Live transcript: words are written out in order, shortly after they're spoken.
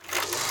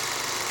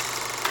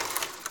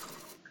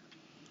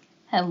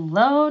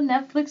Hello,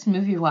 Netflix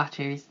movie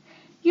watchers.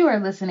 You are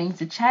listening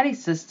to Chatty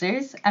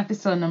Sisters,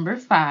 episode number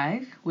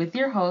 5, with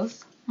your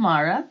host,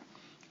 Mara,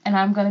 and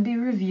I'm going to be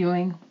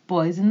reviewing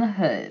Boys in the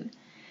Hood.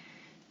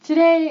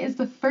 Today is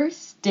the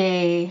first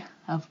day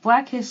of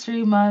Black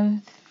History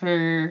Month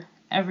for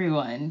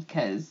everyone,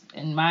 because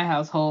in my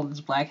household, it's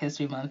Black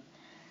History Month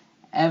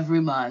every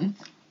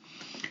month.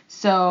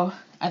 So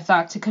I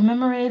thought to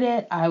commemorate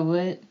it, I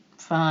would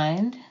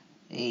find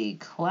a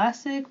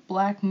classic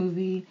Black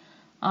movie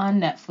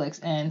on Netflix,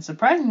 and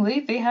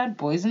surprisingly, they had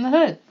Boys in the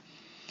Hood.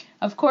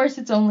 Of course,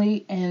 it's only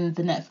in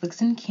the Netflix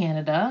in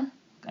Canada.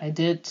 I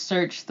did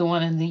search the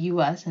one in the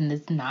US, and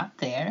it's not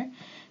there.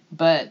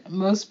 But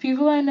most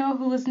people I know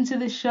who listen to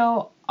this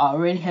show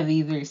already have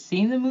either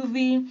seen the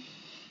movie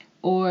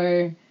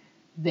or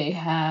they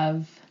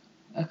have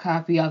a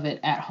copy of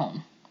it at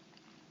home.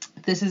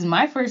 This is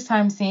my first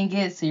time seeing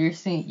it, so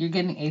you're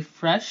getting a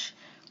fresh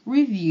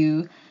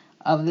review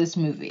of this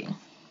movie.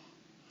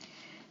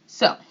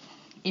 So,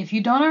 if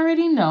you don't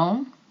already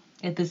know,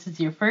 if this is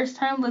your first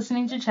time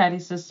listening to Chatty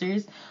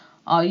Sisters,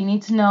 all you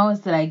need to know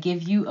is that I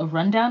give you a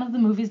rundown of the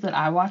movies that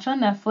I watch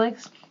on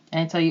Netflix, and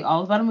I tell you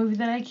all about a movie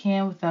that I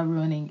can without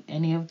ruining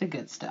any of the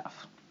good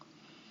stuff.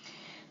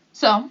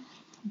 So,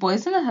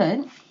 Boys in the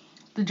Hood,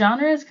 the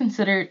genre is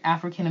considered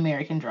African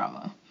American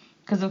drama,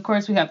 because of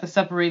course we have to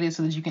separate it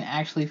so that you can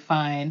actually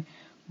find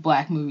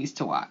Black movies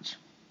to watch.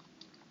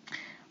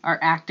 Our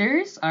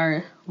actors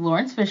are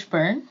Lawrence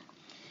Fishburne.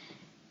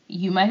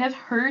 You might have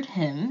heard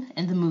him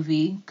in the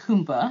movie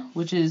Kumba,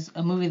 which is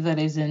a movie that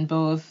is in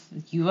both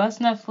US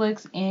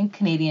Netflix and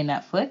Canadian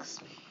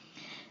Netflix.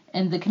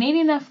 In the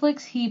Canadian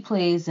Netflix, he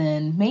plays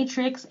in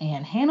Matrix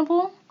and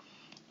Hannibal.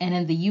 And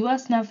in the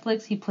US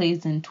Netflix, he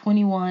plays in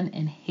 21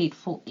 and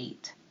Hateful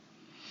Eight.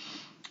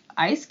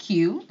 Ice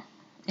Cube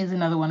is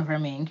another one of our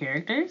main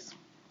characters.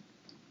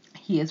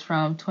 He is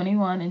from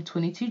 21 and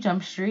 22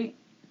 Jump Street,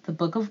 The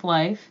Book of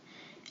Life,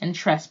 and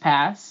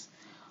Trespass,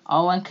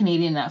 all on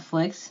Canadian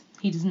Netflix.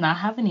 He does not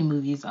have any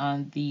movies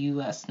on the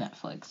US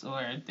Netflix,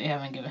 or they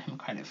haven't given him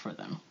credit for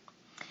them.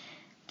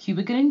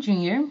 Cuba Gooding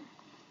Jr.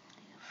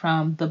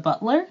 from The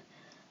Butler,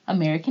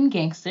 American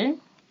Gangster,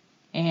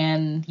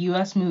 and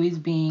US movies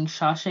being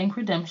Shawshank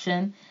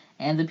Redemption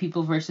and The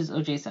People vs.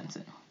 O.J.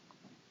 Simpson.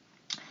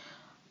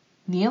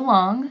 Nia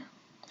Long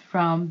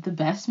from The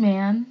Best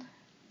Man,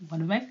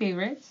 one of my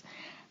favorites,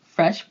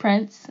 Fresh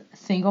Prince,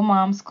 Single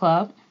Moms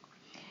Club,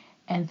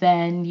 and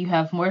then you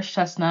have Morris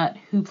Chestnut,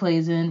 who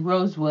plays in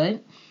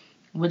Rosewood,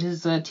 which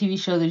is a TV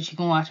show that you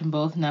can watch in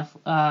both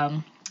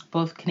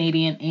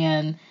Canadian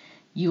and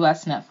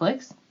US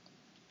Netflix.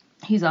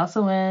 He's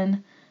also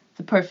in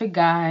The Perfect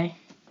Guy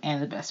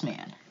and The Best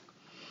Man.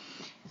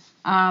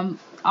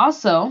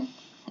 Also,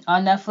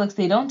 on Netflix,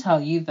 they don't tell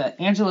you that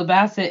Angela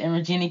Bassett and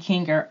Regina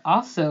King are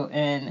also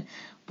in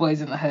Boys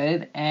in the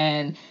Hood.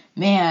 And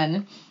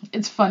man,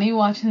 it's funny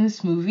watching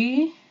this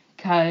movie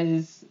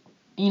because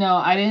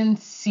I didn't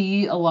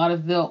see a lot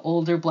of the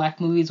older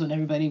Black movies when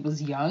everybody was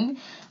young.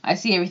 I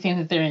see everything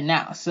that they're in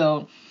now.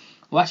 So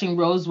watching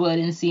Rosewood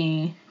and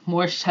seeing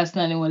Morris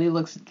Chestnut and what he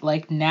looks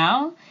like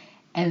now,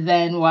 and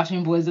then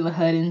watching Boys in the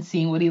Hood and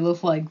seeing what he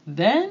looked like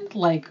then,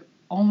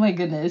 oh my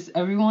goodness,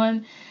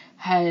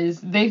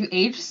 they've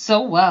aged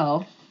so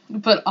well,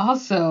 but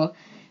also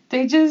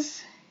they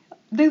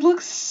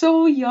look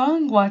so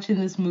young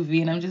watching this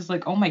movie, and I'm just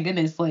like, oh my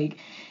goodness,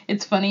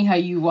 it's funny how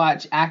you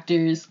watch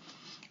actors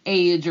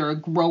age or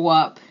grow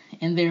up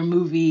in their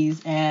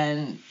movies,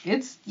 and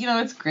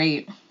it's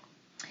great.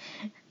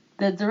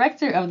 The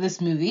director of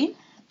this movie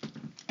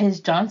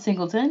is John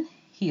Singleton.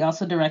 He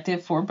also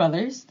directed Four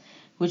Brothers,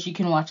 which you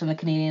can watch on the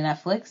Canadian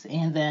Netflix,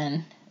 and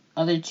then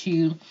other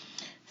two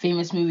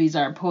famous movies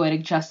are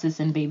Poetic Justice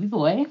and Baby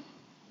Boy.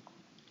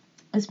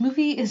 This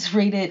movie is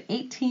rated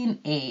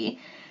 18A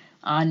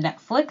on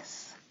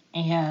Netflix,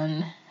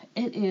 and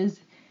it is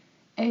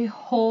a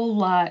whole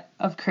lot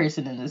of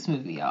cursing in this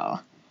movie, y'all.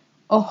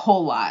 A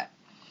whole lot.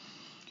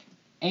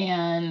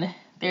 And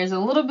there's a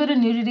little bit of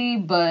nudity,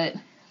 but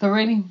the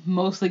rating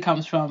mostly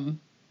comes from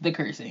the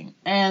cursing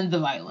and the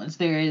violence.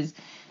 There is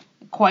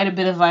quite a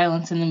bit of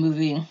violence in the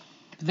movie.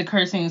 The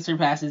cursing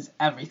surpasses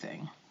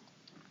everything.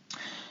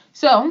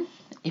 So,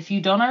 if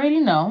you don't already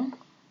know,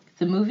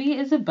 the movie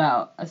is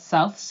about a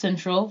South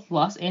Central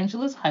Los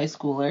Angeles high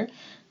schooler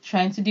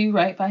trying to do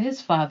right by his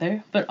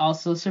father, but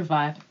also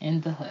survive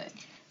in the hood.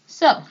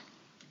 So,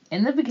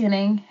 in the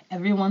beginning,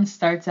 everyone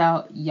starts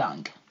out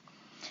young.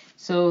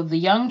 So the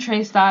young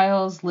Trey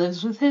Styles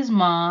lives with his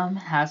mom,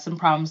 has some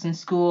problems in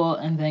school,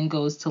 and then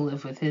goes to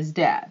live with his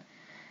dad.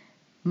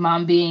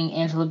 Mom being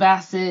Angela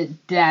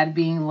Bassett, dad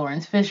being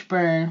Lawrence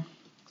Fishburne,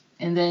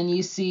 and then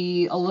you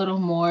see a little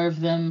more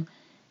of them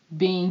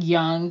being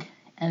young,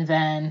 and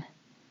then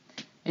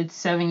it's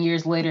 7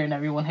 years later and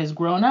everyone has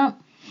grown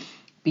up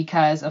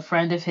because a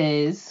friend of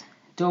his,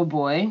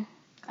 Doughboy,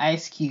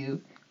 Ice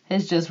Cube,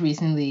 has just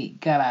recently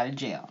got out of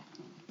jail.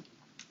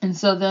 And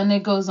so then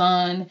it goes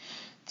on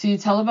to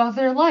tell about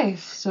their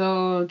life.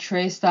 So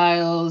Trey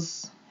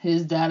Styles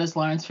his dad is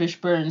Lawrence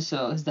Fishburne,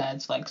 so his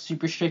dad's like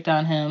super strict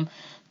on him,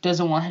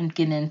 doesn't want him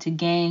getting into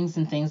gangs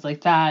and things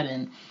like that.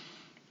 And,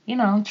 you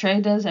know, Trey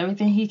does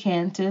everything he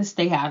can to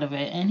stay out of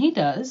it, and he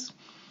does.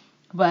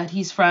 But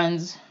he's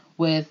friends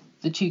with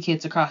the two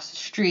kids across the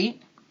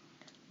street,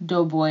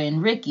 Doughboy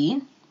and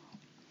Ricky.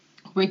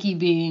 Ricky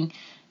being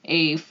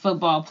a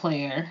football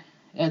player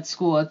at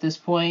school at this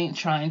point,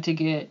 trying to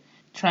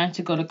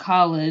go to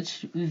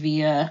college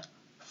via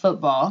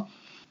football.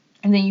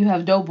 And then you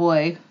have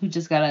Doughboy, who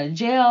just got out of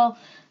jail,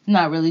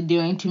 not really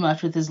doing too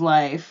much with his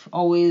life,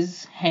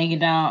 always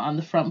hanging out on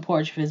the front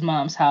porch of his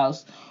mom's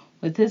house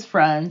with his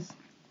friends.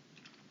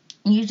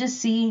 And you just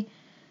see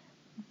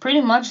pretty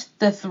much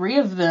the three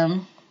of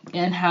them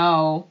and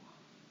how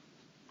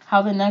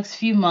the next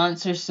few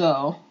months or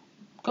so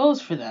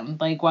goes for them.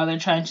 Like, while they're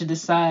trying to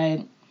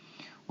decide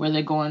where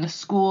they're going to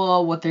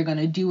school, what they're going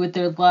to do with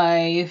their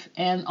life,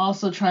 and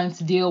also trying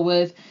to deal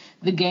with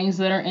the gangs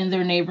that are in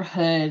their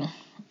neighborhood,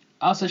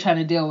 also trying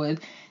to deal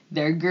with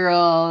their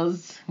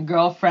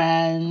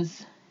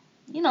girlfriends,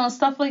 you know,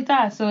 stuff like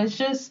that. So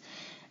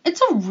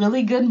it's a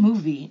really good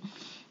movie.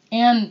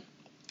 And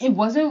it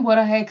wasn't what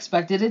I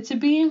expected it to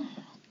be.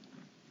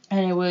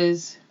 And it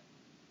was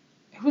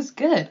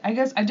good. I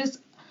guess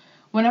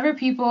whenever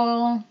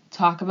people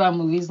talk about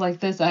movies like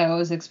this, I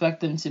always expect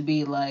them to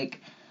be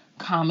like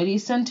comedy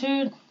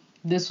centered.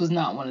 This was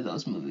not one of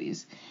those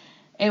movies.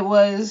 It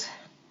was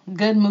a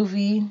good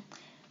movie.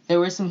 There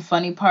were some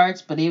funny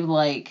parts, but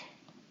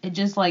it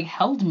just like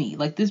held me.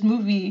 Like, this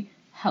movie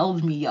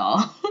held me,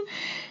 y'all.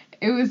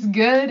 It was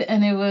good,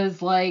 and it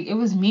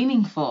was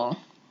meaningful.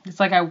 It's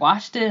like I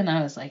watched it and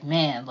I was like,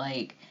 man,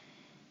 like,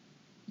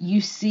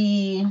 you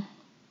see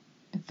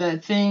the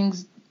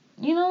things,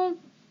 you know,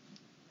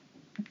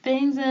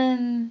 things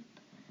in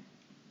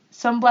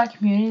some Black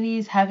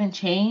communities haven't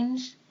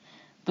changed,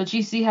 but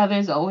you see how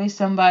there's always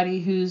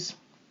somebody who's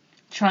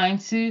trying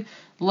to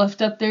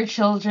lift up their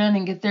children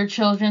and get their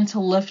children to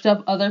lift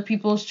up other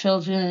people's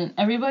children.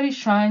 Everybody's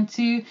trying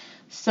to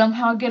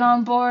somehow get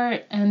on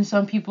board, and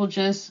some people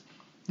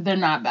they're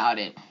not about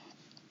it.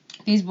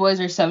 These boys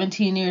are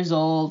 17 years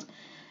old,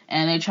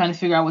 and they're trying to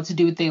figure out what to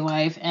do with their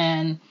life,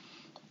 and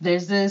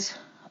there's this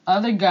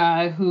other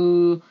guy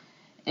who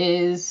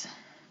is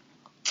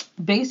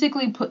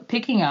basically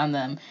picking on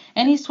them,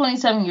 and he's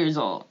 27 years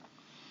old.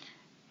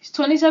 He's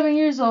 27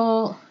 years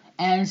old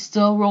and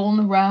still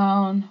rolling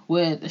around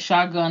with a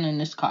shotgun in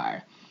his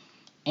car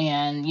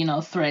and, you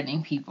know,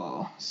 threatening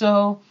people.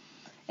 So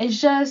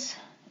it's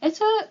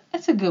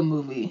a good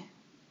movie.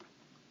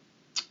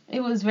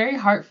 It was very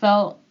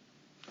heartfelt.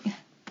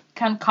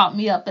 Kind of caught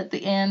me up at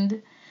the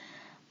end,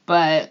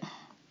 but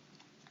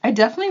I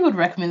definitely would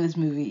recommend this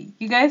movie.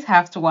 You guys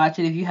have to watch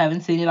it if you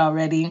haven't seen it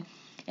already.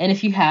 And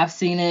if you have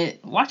seen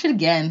it, watch it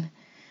again,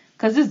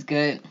 because it's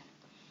good.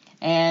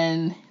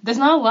 And there's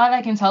not a lot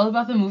I can tell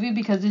about the movie,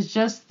 because it's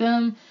just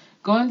them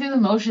going through the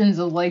motions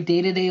of, like,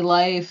 day-to-day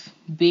life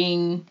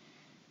being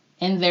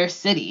in their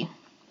city.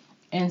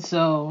 And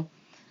so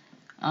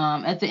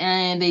at the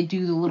end, they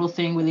do the little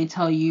thing where they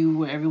tell you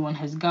where everyone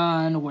has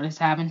gone or what has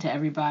happened to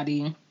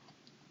everybody.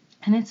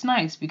 And it's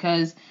nice,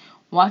 because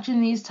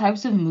watching these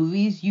types of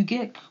movies, you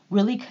get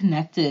really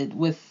connected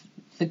with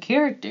the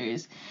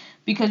characters,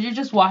 because you're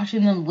just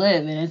watching them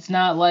live. And it's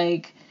not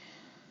like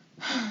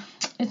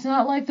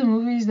the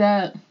movies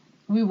that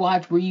we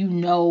watch where you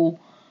know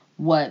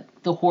what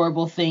the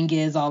horrible thing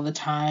is all the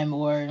time,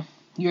 or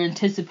you're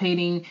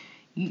anticipating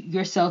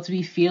yourself to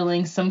be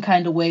feeling some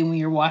kind of way when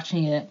you're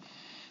watching it.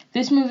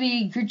 This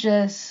movie,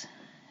 it's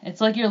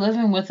like you're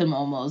living with them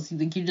almost.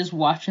 Like, you're just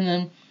watching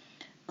them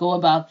go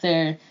about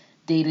their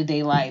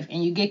day-to-day life,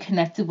 and you get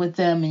connected with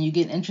them, and you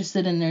get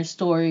interested in their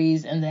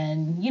stories, and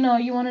then, you know,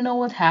 you want to know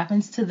what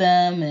happens to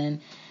them, and,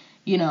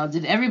 you know,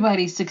 did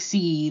everybody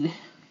succeed,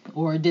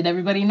 or did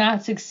everybody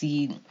not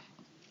succeed?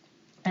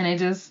 And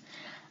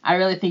I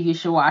really think you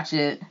should watch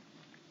it.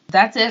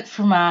 That's it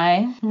for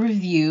my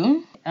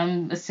review.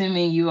 I'm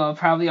assuming you all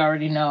probably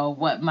already know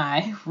what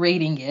my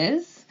rating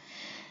is.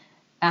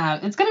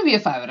 It's going to be a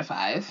 5 out of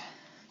 5.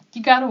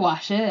 You gotta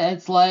watch it.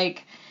 It's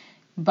like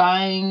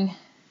buying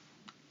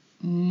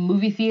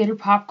movie theater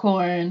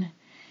popcorn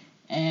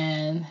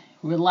and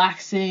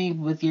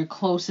relaxing with your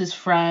closest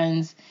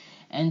friends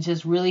and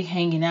just really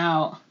hanging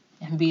out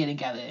and being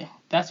together.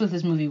 That's what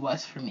this movie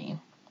was for me.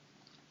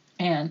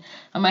 And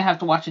I might have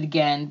to watch it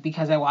again,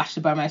 because I watched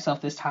it by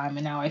myself this time,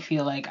 and now I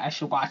feel like I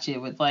should watch it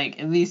with,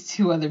 like, at least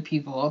 2 other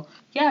people.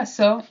 Yeah,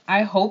 so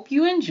I hope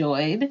you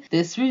enjoyed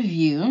this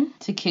review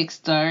to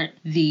kickstart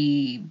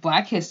the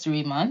Black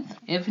History Month.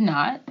 If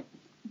not,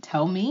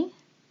 tell me.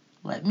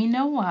 Let me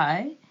know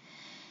why.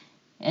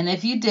 And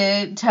if you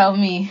did, tell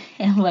me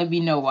and let me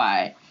know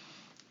why.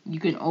 You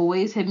can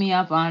always hit me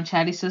up on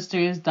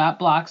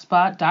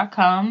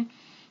chattysisters.blogspot.com,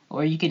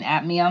 or you can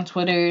 @ me on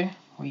Twitter,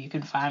 or you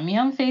can find me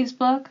on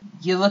Facebook.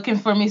 You're looking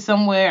for me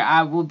somewhere,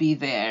 I will be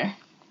there.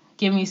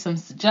 Give me some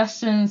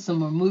suggestions, some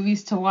more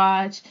movies to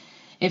watch.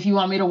 If you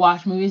want me to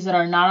watch movies that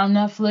are not on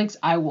Netflix,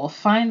 I will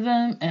find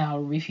them and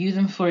I'll review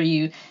them for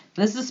you.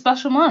 This is a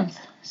special month,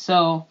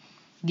 so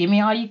give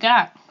me all you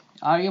got.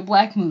 all your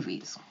black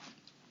movies.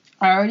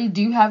 I already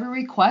do have a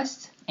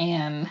request,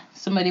 and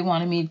somebody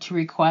wanted me to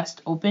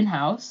request Open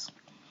House.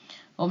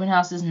 Open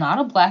House is not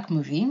a black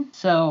movie,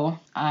 so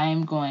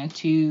I'm going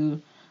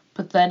to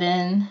put that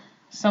in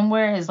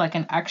somewhere as like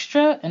an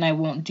extra, and I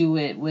won't do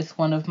it with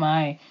one of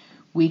my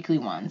weekly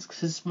ones,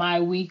 because my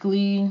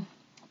weekly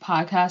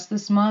podcast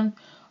this month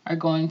are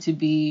going to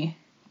be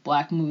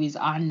black movies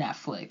on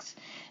Netflix.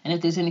 And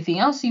if there's anything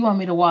else you want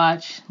me to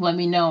watch, let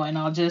me know, and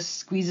I'll just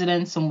squeeze it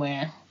in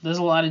somewhere. There's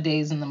a lot of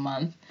days in the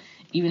month,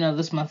 even though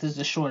this month is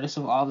the shortest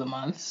of all the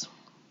months.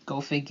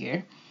 Go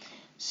figure.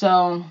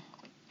 So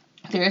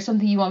if there is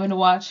something you want me to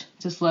watch,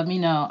 just let me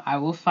know. I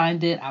will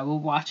find it, I will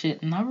watch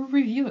it, and I will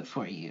review it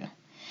for you.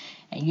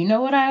 And you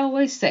know what I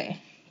always say,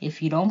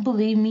 if you don't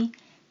believe me,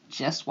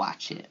 just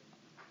watch it.